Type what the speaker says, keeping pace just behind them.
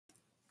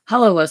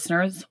Hello,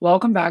 listeners.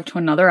 Welcome back to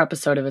another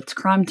episode of It's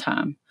Crime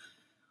Time.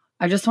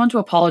 I just want to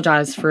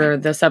apologize for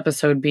this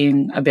episode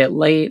being a bit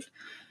late.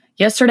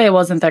 Yesterday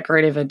wasn't that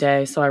great of a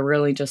day, so I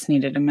really just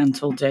needed a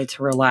mental day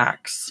to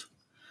relax.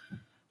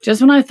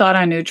 Just when I thought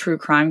I knew true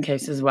crime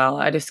cases well,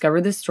 I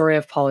discovered the story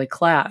of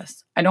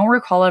Klaas. I don't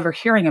recall ever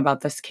hearing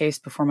about this case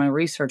before my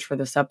research for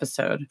this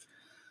episode,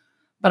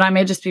 but I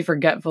may just be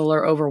forgetful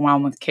or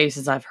overwhelmed with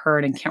cases I've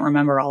heard and can't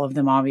remember all of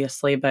them,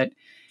 obviously, but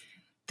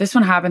this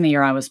one happened the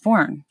year I was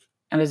born,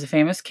 and is a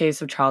famous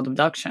case of child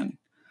abduction.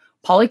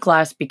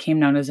 Klaas became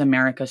known as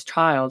America's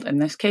Child,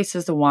 and this case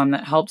is the one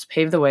that helps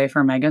pave the way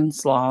for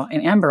Megan's Law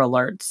and Amber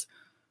Alerts.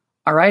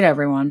 All right,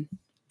 everyone,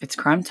 it's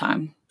crime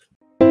time.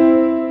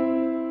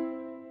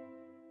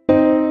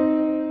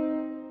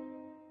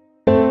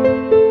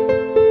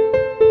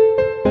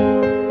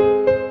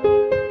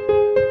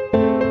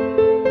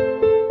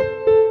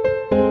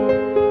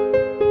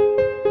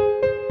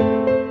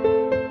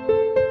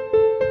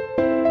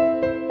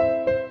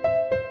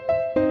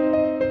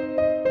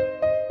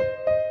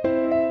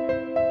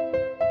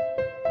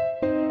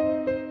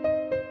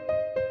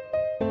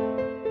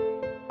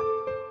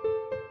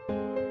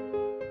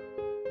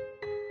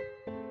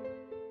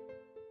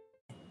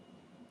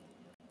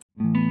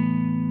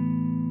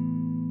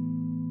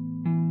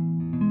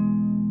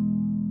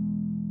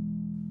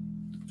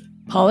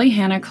 Polly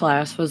Hannah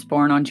Klaas was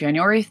born on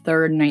January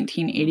 3,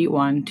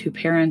 1981, to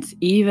parents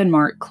Eve and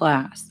Mark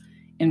Klaas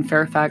in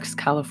Fairfax,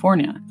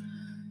 California.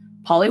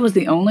 Polly was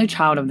the only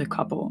child of the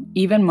couple.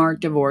 Eve and Mark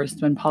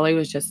divorced when Polly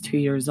was just 2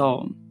 years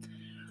old.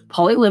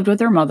 Polly lived with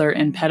her mother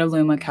in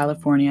Petaluma,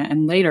 California,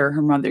 and later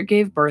her mother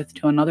gave birth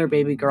to another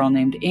baby girl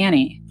named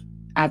Annie,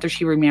 after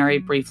she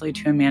remarried briefly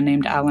to a man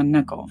named Alan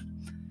Nickel.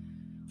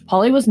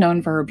 Polly was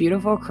known for her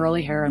beautiful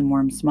curly hair and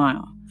warm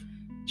smile.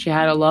 She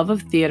had a love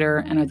of theater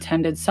and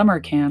attended summer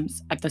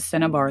camps at the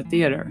Cinnabar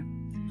Theater.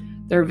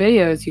 There are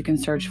videos you can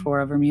search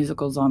for of her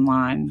musicals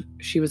online.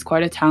 She was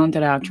quite a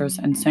talented actress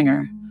and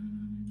singer.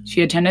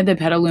 She attended the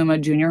Petaluma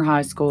Junior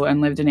High School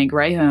and lived in a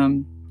gray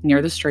home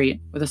near the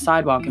street with a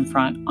sidewalk in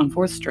front on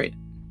 4th Street.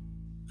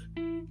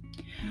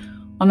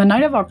 On the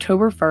night of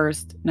October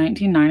 1st,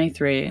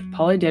 1993,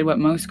 Polly did what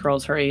most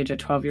girls her age at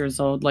 12 years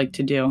old like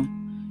to do.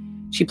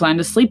 She planned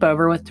to sleep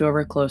over with two of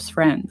her close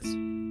friends,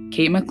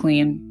 Kate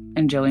McLean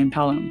and Jillian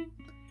Pelham.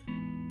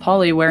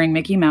 Polly, wearing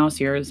Mickey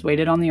Mouse ears,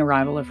 waited on the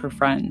arrival of her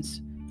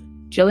friends.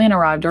 Jillian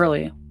arrived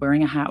early,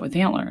 wearing a hat with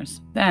antlers.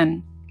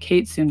 Then,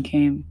 Kate soon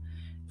came,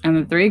 and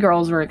the three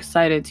girls were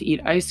excited to eat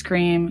ice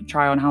cream,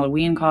 try on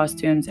Halloween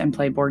costumes, and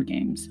play board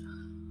games.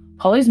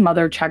 Polly's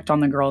mother checked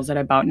on the girls at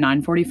about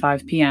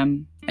 9:45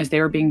 p.m. as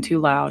they were being too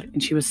loud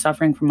and she was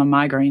suffering from a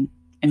migraine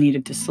and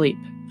needed to sleep.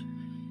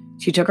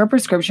 She took her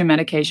prescription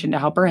medication to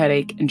help her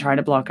headache and tried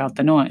to block out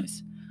the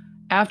noise.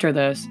 After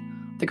this,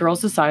 the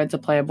girls decided to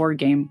play a board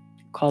game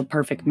called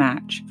Perfect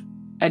Match.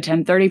 At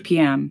 10:30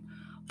 p.m.,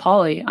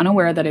 Polly,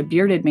 unaware that a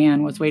bearded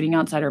man was waiting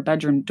outside her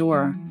bedroom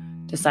door,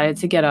 decided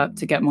to get up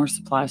to get more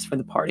supplies for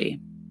the party.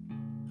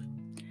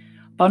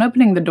 Upon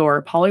opening the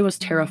door, Polly was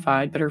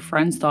terrified, but her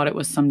friends thought it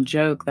was some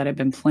joke that had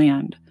been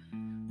planned.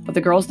 But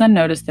the girls then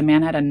noticed the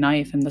man had a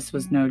knife and this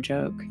was no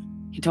joke.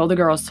 He told the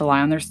girls to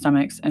lie on their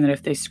stomachs and that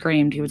if they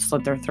screamed, he would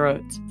slit their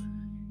throats.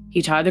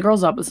 He tied the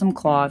girls up with some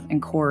cloth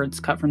and cords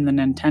cut from the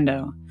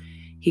Nintendo.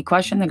 He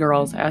questioned the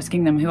girls,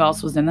 asking them who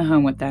else was in the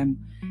home with them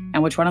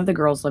and which one of the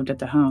girls lived at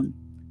the home.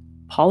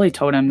 Polly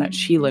told him that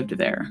she lived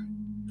there.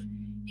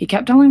 He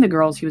kept telling the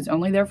girls he was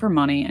only there for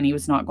money and he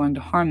was not going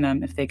to harm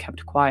them if they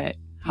kept quiet.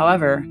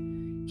 However,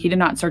 he did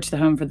not search the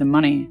home for the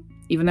money,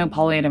 even though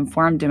Polly had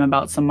informed him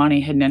about some money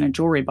hidden in a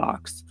jewelry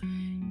box.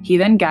 He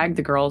then gagged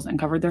the girls and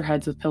covered their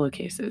heads with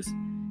pillowcases,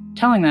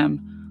 telling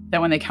them that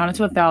when they counted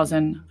to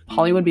 1,000,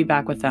 Polly would be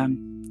back with them.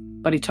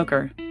 But he took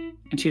her,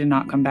 and she did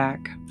not come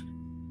back.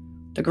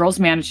 The girls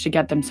managed to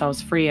get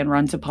themselves free and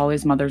run to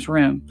Polly's mother's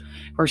room,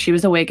 where she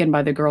was awakened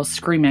by the girls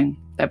screaming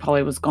that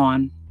Polly was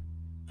gone.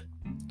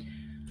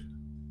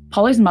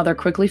 Polly's mother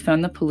quickly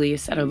phoned the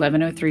police at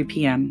 11:03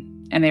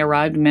 p.m., and they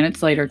arrived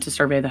minutes later to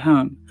survey the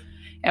home.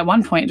 At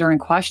one point during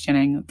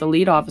questioning, the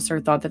lead officer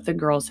thought that the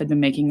girls had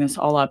been making this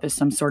all up as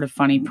some sort of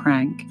funny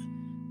prank.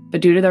 But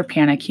due to their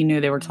panic, he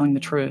knew they were telling the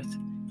truth.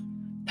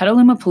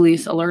 Petaluma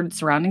police alerted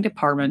surrounding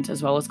departments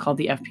as well as called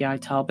the FBI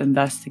to help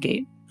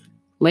investigate.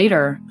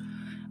 Later,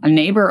 a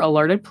neighbor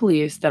alerted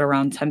police that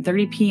around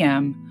 10:30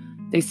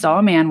 p.m., they saw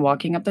a man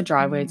walking up the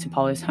driveway to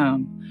Polly's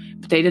home,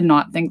 but they did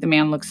not think the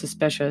man looked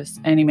suspicious,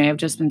 and he may have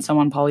just been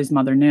someone Polly's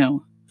mother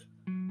knew.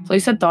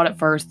 Police had thought at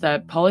first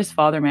that Polly's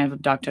father may have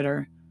abducted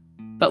her,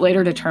 but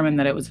later determined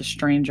that it was a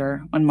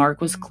stranger when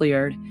Mark was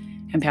cleared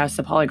and passed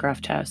the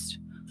polygraph test.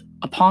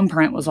 A palm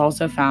print was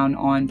also found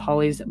on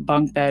Polly's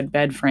bunk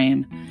bed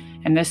frame,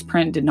 and this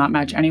print did not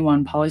match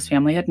anyone Polly's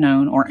family had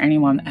known or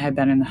anyone that had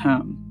been in the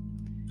home.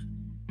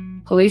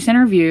 Police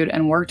interviewed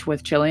and worked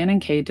with Jillian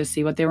and Kate to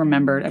see what they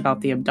remembered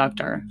about the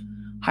abductor,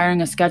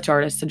 hiring a sketch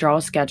artist to draw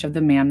a sketch of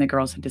the man the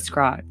girls had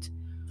described.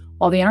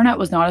 While the internet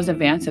was not as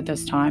advanced at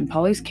this time,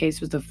 Polly's case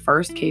was the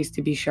first case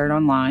to be shared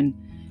online,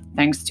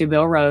 thanks to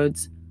Bill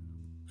Rhodes,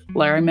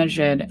 Larry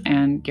Magid,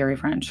 and Gary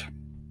French.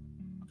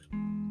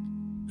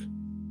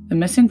 The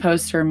missing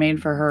poster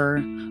made for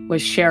her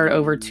was shared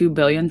over 2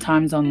 billion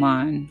times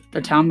online.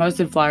 The town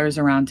posted flyers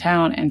around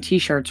town, and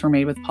t-shirts were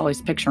made with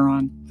Polly's picture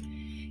on.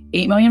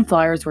 8 million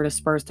flyers were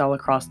dispersed all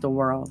across the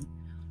world.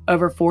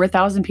 Over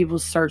 4,000 people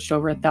searched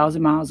over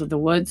 1,000 miles of the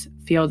woods,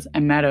 fields,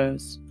 and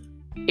meadows.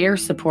 Air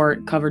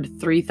support covered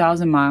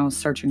 3,000 miles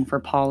searching for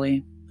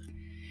Polly.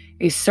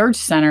 A search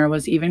center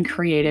was even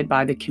created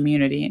by the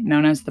community,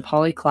 known as the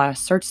Klaas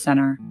Search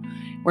Center,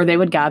 where they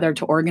would gather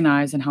to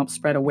organize and help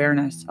spread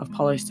awareness of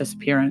Polly's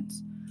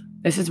disappearance.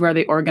 This is where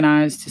they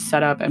organized to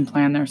set up and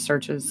plan their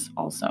searches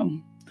also.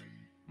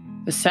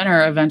 The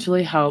center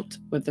eventually helped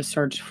with the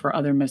search for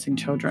other missing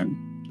children.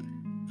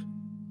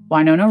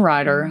 Winona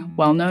Ryder,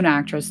 well-known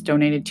actress,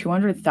 donated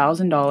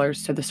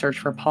 $200,000 to the search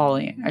for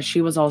Polly, as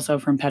she was also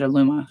from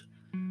Petaluma.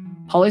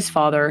 Polly's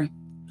father,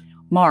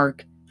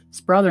 Mark's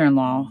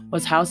brother-in-law,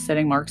 was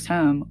house-sitting Mark's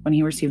home when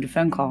he received a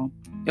phone call.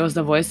 It was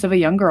the voice of a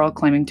young girl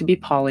claiming to be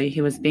Polly,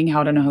 who was being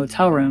held in a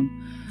hotel room,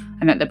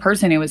 and that the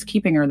person who was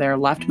keeping her there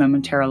left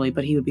momentarily,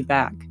 but he would be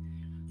back.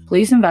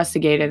 Police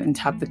investigated and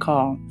tapped the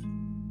call.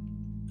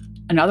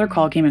 Another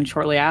call came in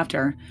shortly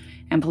after,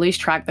 and police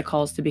tracked the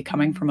calls to be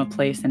coming from a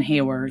place in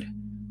Hayward.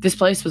 This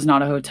place was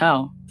not a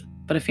hotel,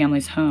 but a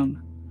family's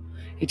home.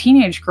 A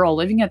teenage girl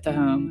living at the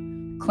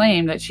home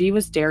claimed that she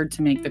was dared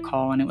to make the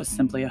call and it was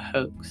simply a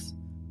hoax.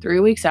 3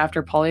 weeks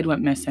after Polly had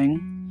went missing,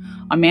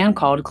 a man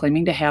called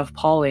claiming to have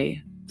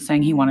Polly,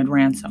 saying he wanted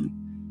ransom.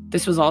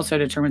 This was also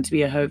determined to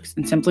be a hoax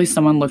and simply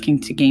someone looking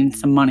to gain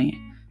some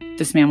money.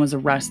 This man was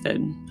arrested.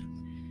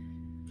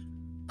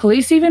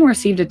 Police even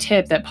received a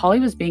tip that Polly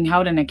was being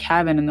held in a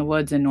cabin in the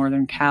woods in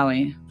northern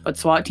Cali, but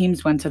SWAT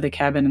teams went to the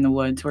cabin in the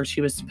woods where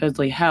she was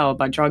supposedly held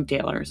by drug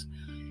dealers.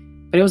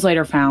 But it was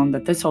later found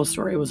that this whole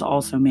story was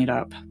also made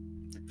up.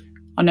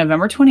 On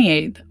November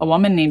 28th, a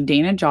woman named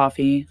Dana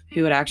Joffe,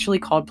 who had actually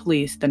called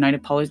police the night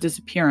of Polly's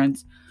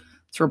disappearance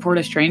to report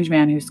a strange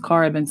man whose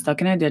car had been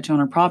stuck in a ditch on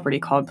her property,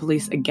 called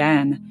police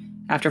again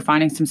after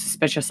finding some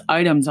suspicious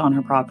items on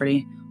her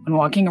property when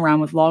walking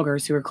around with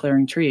loggers who were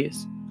clearing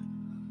trees.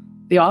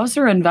 The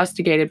officer who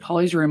investigated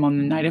Polly's room on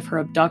the night of her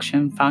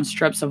abduction found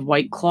strips of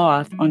white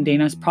cloth on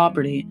Dana's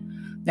property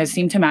that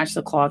seemed to match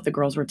the cloth the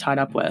girls were tied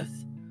up with.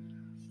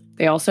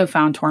 They also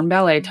found torn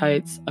ballet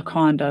tights, a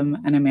condom,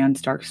 and a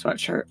man's dark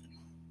sweatshirt.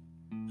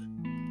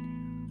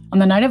 On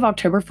the night of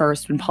October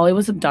 1st, when Polly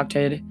was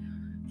abducted,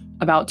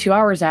 about 2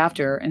 hours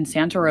after, in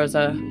Santa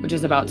Rosa, which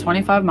is about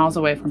 25 miles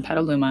away from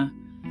Petaluma,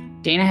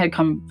 Dana had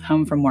come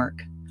home from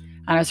work.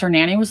 And as her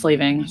nanny was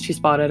leaving, she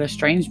spotted a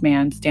strange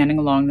man standing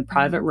along the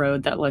private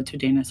road that led to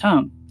Dana's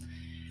home.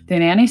 The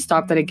nanny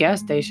stopped at a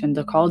gas station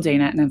to call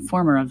Dana and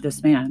inform her of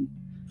this man.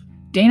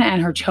 Dana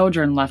and her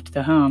children left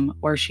the home,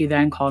 where she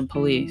then called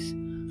police.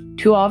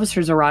 2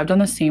 officers arrived on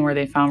the scene where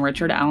they found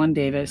Richard Allen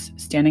Davis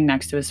standing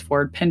next to his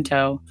Ford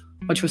Pinto,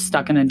 which was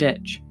stuck in a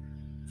ditch.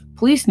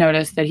 Police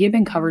noticed that he had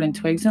been covered in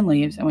twigs and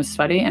leaves and was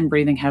sweaty and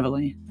breathing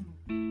heavily.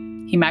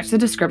 He matched the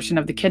description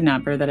of the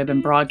kidnapper that had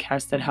been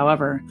broadcasted.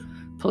 However,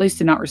 police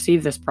did not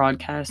receive this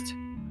broadcast.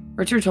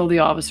 Richard told the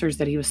officers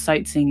that he was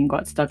sightseeing and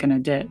got stuck in a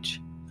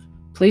ditch.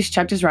 Police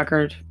checked his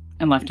record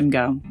and let him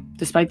go,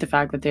 despite the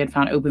fact that they had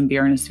found open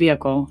beer in his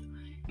vehicle.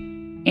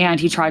 And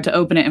he tried to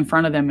open it in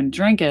front of them and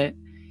drink it.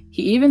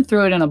 He even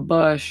threw it in a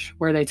bush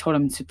where they told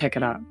him to pick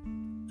it up.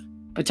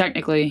 But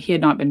technically, he had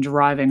not been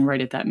driving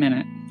right at that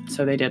minute,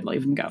 so they did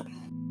leave him go.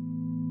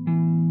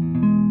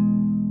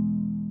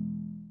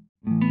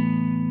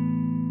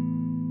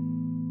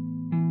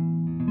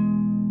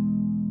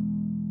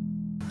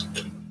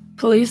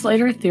 Police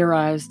later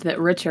theorized that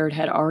Richard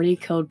had already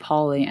killed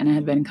Polly and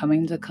had been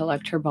coming to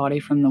collect her body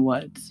from the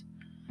woods.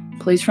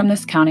 Police from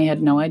this county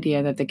had no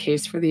idea that the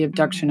case for the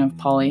abduction of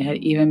Polly had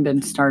even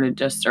been started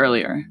just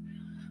earlier.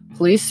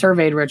 Police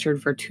surveyed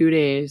Richard for 2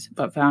 days,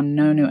 but found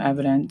no new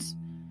evidence.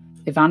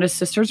 They found his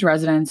sister's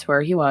residence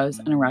where he was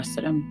and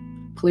arrested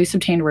him. Police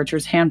obtained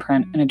Richard's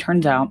handprint, and it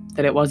turns out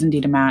that it was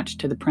indeed a match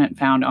to the print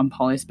found on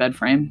Polly's bed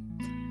frame.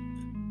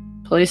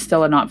 Police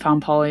still had not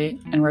found Polly,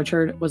 and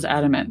Richard was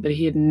adamant that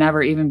he had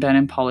never even been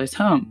in Polly's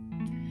home.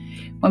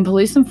 When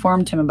police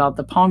informed him about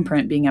the palm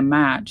print being a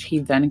match, he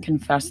then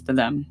confessed to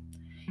them.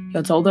 He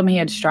had told them he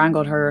had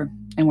strangled her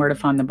and where to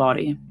find the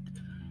body.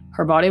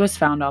 Her body was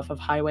found off of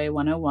Highway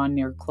 101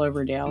 near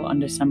Cloverdale on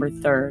December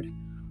 3rd.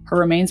 Her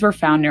remains were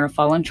found near a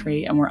fallen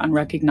tree and were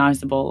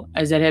unrecognizable,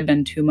 as it had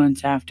been 2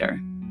 months after.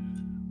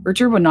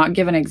 Richard would not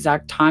give an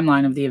exact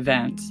timeline of the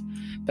events,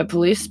 but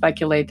police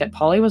speculate that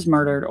Polly was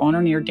murdered on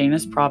or near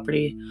Dana's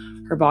property.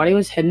 Her body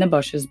was hid in the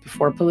bushes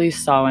before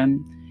police saw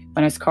him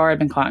when his car had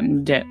been caught in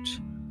a ditch.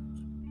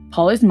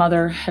 Polly's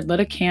mother had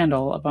lit a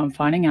candle upon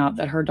finding out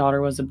that her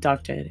daughter was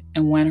abducted,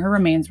 and when her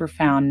remains were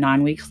found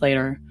 9 weeks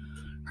later,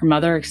 her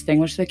mother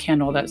extinguished the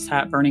candle that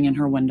sat burning in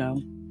her window.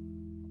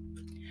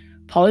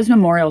 Polly's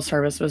memorial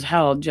service was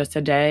held just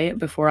a day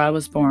before I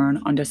was born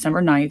on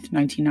December 9th,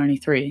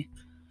 1993.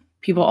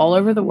 People all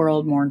over the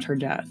world mourned her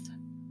death.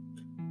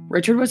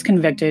 Richard was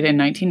convicted in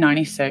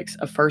 1996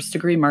 of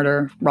first-degree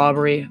murder,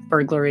 robbery,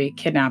 burglary,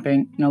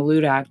 kidnapping, and a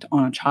lewd act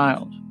on a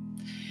child.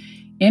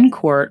 In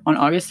court on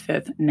August 5,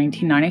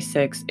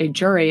 1996, a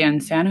jury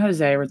in San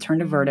Jose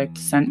returned a verdict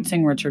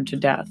sentencing Richard to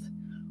death.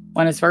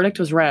 When his verdict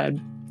was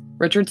read,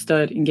 Richard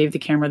stood and gave the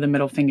camera the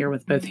middle finger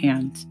with both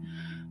hands.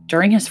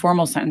 During his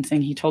formal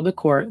sentencing, he told the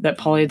court that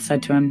Polly had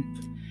said to him,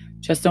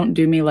 "Just don't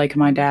do me like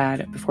my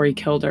dad," before he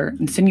killed her,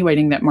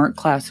 insinuating that Mark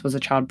Klaas was a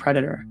child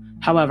predator.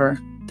 However,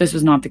 this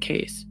was not the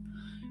case.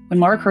 When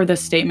Mark heard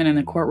this statement in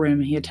the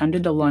courtroom, he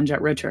attempted to lunge at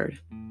Richard.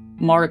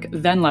 Mark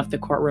then left the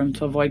courtroom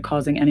to avoid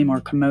causing any more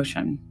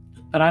commotion.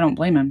 But I don't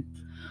blame him.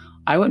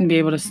 I wouldn't be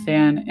able to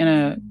stand in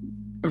a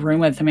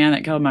room with the man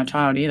that killed my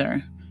child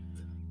either.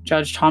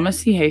 Judge Thomas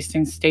C.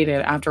 Hastings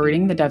stated after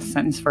reading the death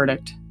sentence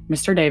verdict,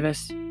 "Mr.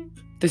 Davis,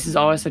 this is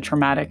always a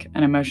traumatic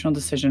and emotional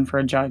decision for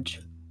a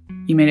judge.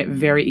 You made it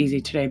very easy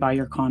today by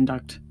your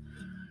conduct."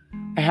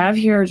 I have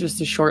here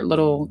just a short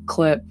little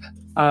clip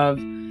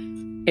of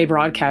a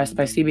broadcast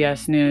by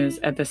CBS News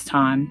at this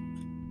time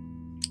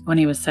when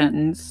he was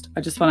sentenced.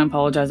 I just want to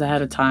apologize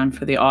ahead of time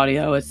for the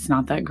audio. It's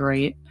not that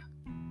great.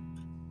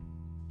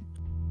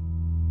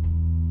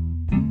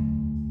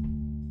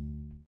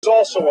 He was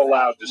also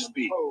allowed to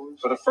speak.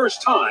 For the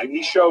first time,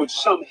 he showed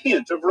some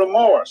hint of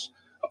remorse,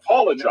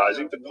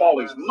 apologizing to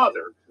Polly's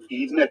mother,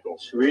 Eve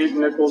Nichols. To Eve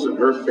Nichols and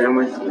her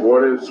family, for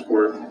what it is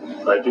worth,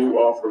 I do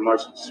offer my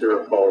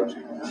sincere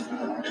apology.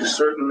 To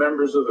certain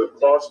members of the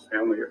Klaas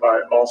family,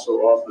 I also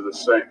offer the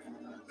same.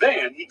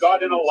 Then he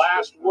got in a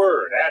last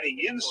word, adding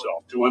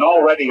insult to an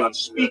already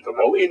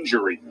unspeakable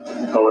injury.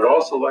 I would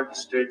also like to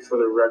state for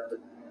the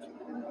record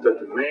that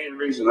the main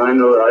reason I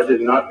know that I did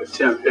not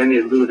attempt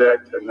any lewd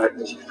act that night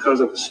was because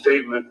of the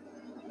statement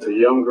the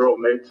young girl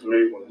made to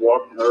me when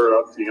walking her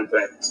up the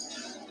embankment.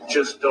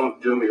 "Just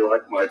don't do me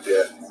like my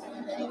dad.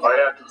 I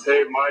have to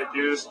pay my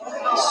dues,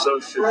 so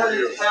should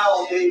you."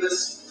 Hell,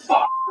 Davis.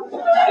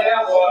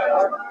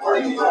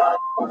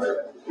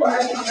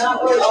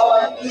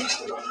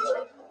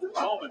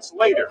 Moments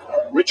later,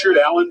 Richard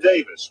Allen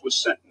Davis was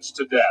sentenced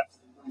to death.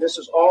 This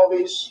is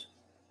always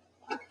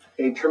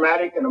a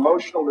traumatic and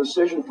emotional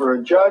decision for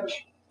a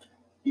judge.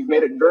 You've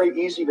made it very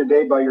easy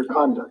today by your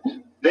conduct.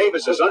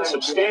 Davis's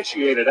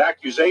unsubstantiated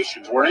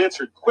accusations were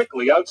answered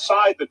quickly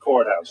outside the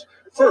courthouse,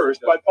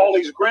 first by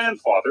Polly's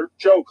grandfather,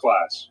 Joe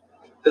Klaas.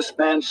 This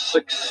man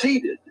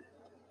succeeded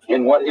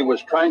in what he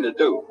was trying to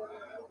do,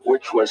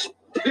 which was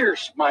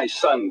pierce my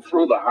son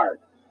through the heart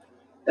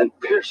and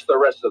pierce the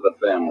rest of the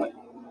family.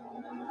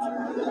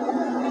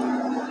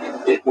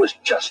 It was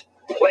just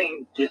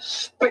plain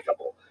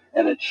despicable,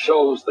 and it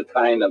shows the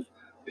kind of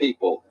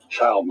people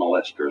child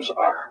molesters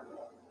are.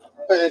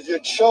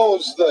 It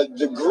shows the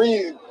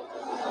degree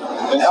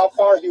and how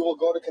far he will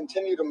go to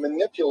continue to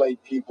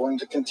manipulate people and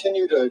to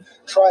continue to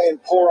try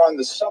and pour on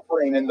the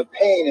suffering and the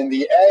pain and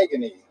the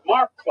agony.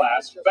 Mark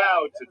Klaas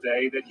vowed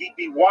today that he'd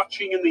be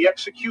watching in the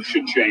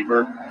execution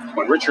chamber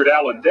when Richard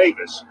Allen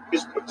Davis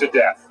is put to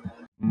death.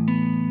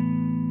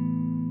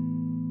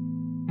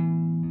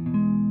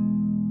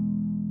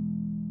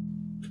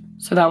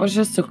 So that was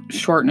just a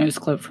short news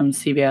clip from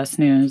CBS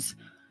News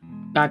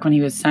back when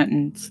he was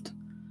sentenced.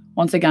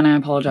 Once again, I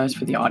apologize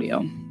for the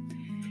audio.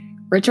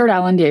 Richard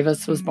Allen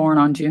Davis was born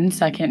on June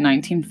 2nd,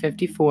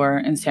 1954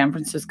 in San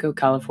Francisco,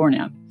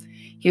 California.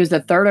 He was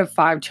the third of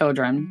 5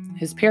 children.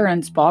 His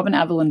parents, Bob and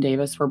Evelyn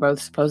Davis, were both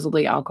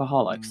supposedly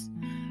alcoholics.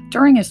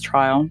 During his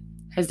trial,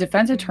 his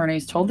defense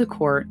attorneys told the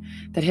court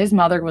that his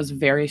mother was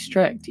very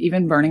strict,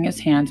 even burning his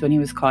hands when he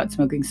was caught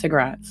smoking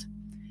cigarettes.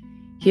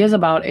 He has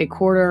about a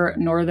quarter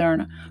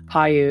Northern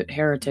Paiute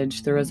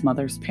heritage through his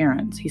mother's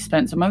parents. He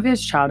spent some of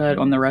his childhood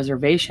on the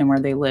reservation where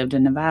they lived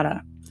in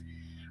Nevada.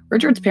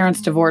 Richard's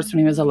parents divorced when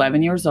he was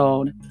 11 years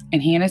old,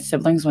 and he and his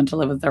siblings went to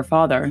live with their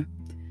father.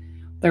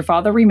 Their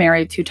father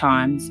remarried 2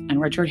 times, and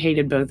Richard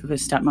hated both of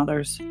his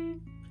stepmothers.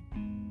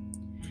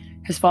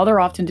 His father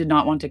often did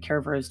not want to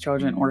care for his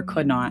children or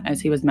could not,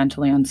 as he was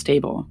mentally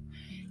unstable.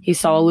 He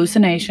saw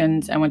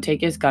hallucinations and would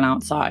take his gun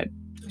outside,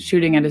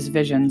 shooting at his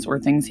visions or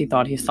things he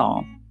thought he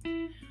saw.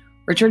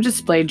 Richard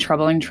displayed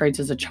troubling traits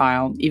as a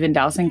child, even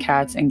dousing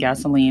cats in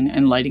gasoline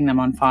and lighting them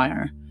on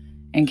fire,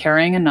 and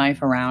carrying a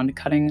knife around,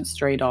 cutting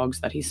stray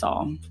dogs that he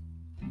saw.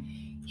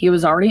 He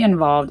was already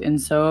involved in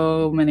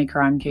so many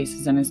crime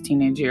cases in his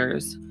teenage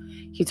years.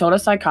 He told a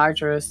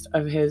psychiatrist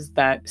of his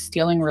that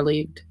stealing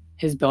relieved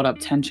his built-up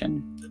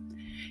tension.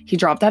 He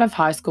dropped out of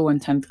high school in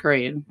 10th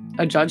grade.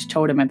 A judge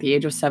told him at the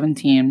age of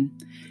 17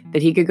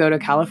 that he could go to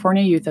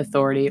California Youth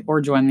Authority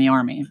or join the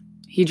Army.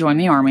 He joined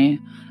the Army,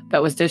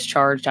 but was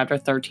discharged after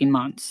 13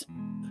 months.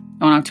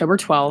 On October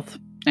 12,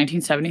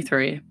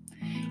 1973,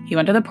 he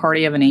went to the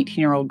party of an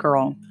 18-year-old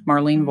girl,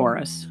 Marlene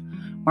Voris.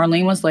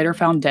 Marlene was later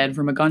found dead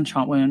from a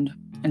gunshot wound,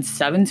 and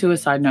 7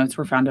 suicide notes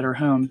were found at her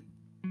home.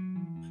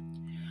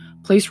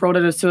 Police ruled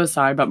it a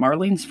suicide, but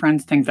Marlene's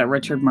friends think that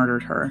Richard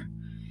murdered her.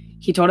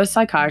 He told his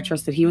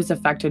psychiatrist that he was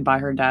affected by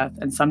her death,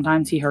 and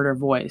sometimes he heard her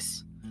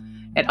voice.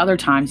 At other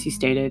times, he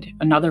stated,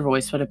 another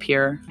voice would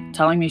appear,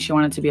 telling me she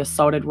wanted to be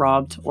assaulted,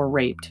 robbed, or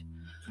raped.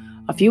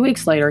 A few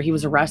weeks later, he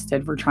was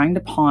arrested for trying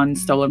to pawn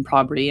stolen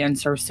property and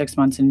served 6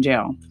 months in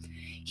jail.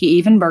 He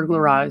even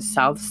burglarized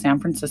South San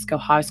Francisco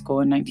High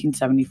School in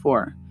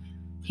 1974.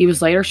 He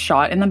was later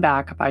shot in the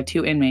back by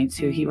 2 inmates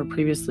who he were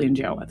previously in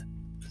jail with.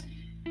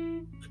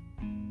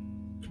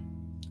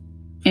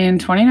 In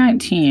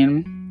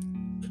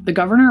 2019, the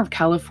governor of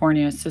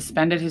California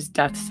suspended his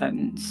death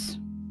sentence.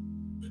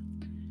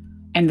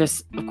 And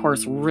this, of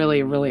course,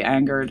 really, really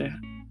angered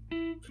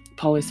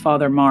Polly's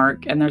father,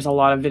 Mark, and there's a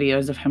lot of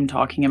videos of him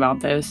talking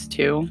about this,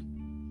 too.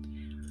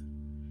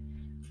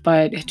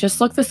 But just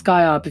look this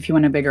guy up if you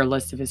want a bigger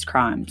list of his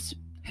crimes.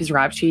 His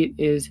rap sheet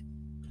is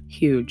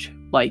huge.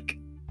 Like,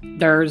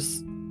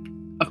 there's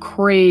a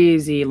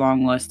crazy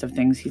long list of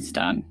things he's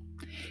done.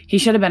 He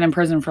should have been in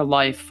prison for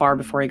life far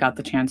before he got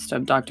the chance to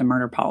abduct and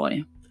murder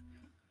Polly.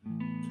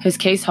 His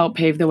case helped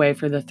pave the way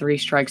for the 3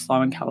 strikes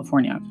law in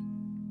California.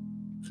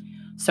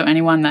 So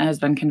anyone that has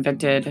been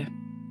convicted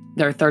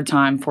their 3rd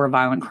time for a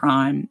violent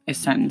crime is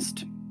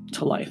sentenced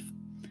to life.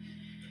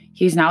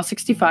 He's now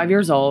 65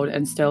 years old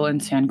and still in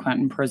San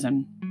Quentin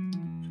prison.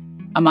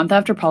 A month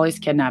after Polly's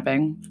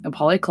kidnapping, the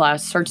Polly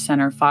Klaas Search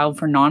Center filed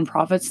for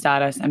nonprofit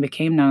status and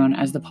became known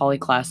as the Polly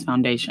Klaas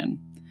Foundation.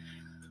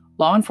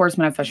 Law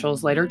enforcement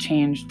officials later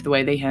changed the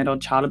way they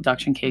handled child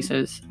abduction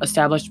cases,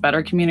 established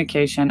better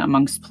communication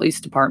amongst police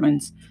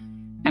departments,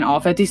 and all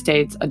 50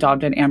 states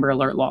adopted Amber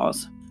Alert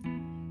laws.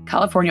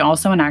 California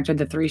also enacted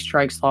the 3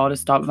 strikes law to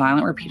stop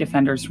violent repeat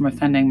offenders from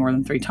offending more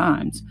than 3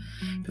 times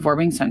before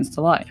being sentenced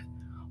to life.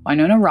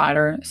 Winona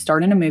Ryder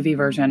starred in a movie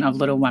version of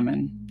Little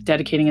Women,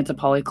 dedicating it to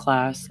Polly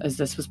Klaas, as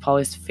this was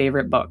Polly's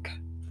favorite book.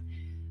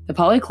 The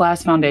Polly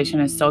Klaas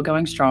Foundation is still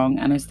going strong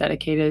and is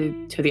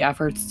dedicated to the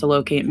efforts to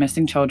locate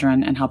missing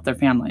children and help their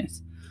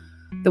families.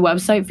 The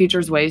website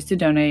features ways to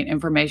donate,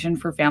 information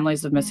for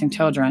families of missing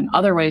children,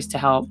 other ways to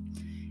help,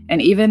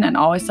 and even an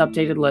always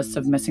updated list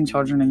of missing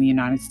children in the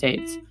United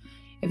States.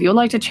 If you would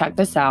like to check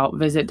this out,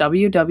 visit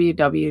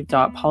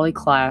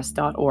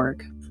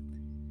www.pollyklaas.org.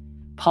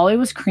 Polly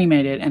was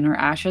cremated and her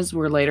ashes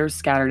were later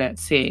scattered at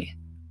sea.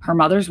 Her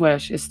mother's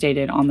wish is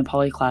stated on the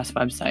Polly Klaas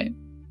website.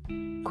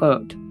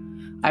 Quote,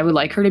 "I would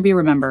like her to be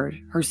remembered.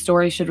 Her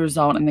story should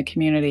result in the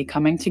community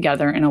coming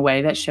together in a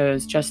way that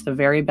shows just the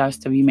very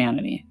best of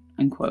humanity."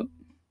 Unquote.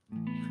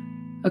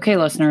 Okay,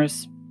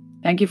 listeners,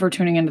 thank you for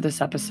tuning into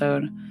this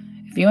episode.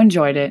 If you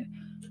enjoyed it,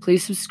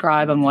 please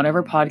subscribe on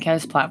whatever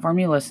podcast platform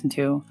you listen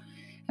to,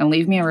 and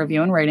leave me a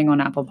review and rating on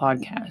Apple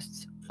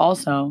Podcasts.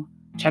 Also,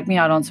 check me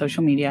out on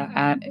social media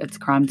at It's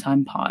Crime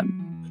Time Pod.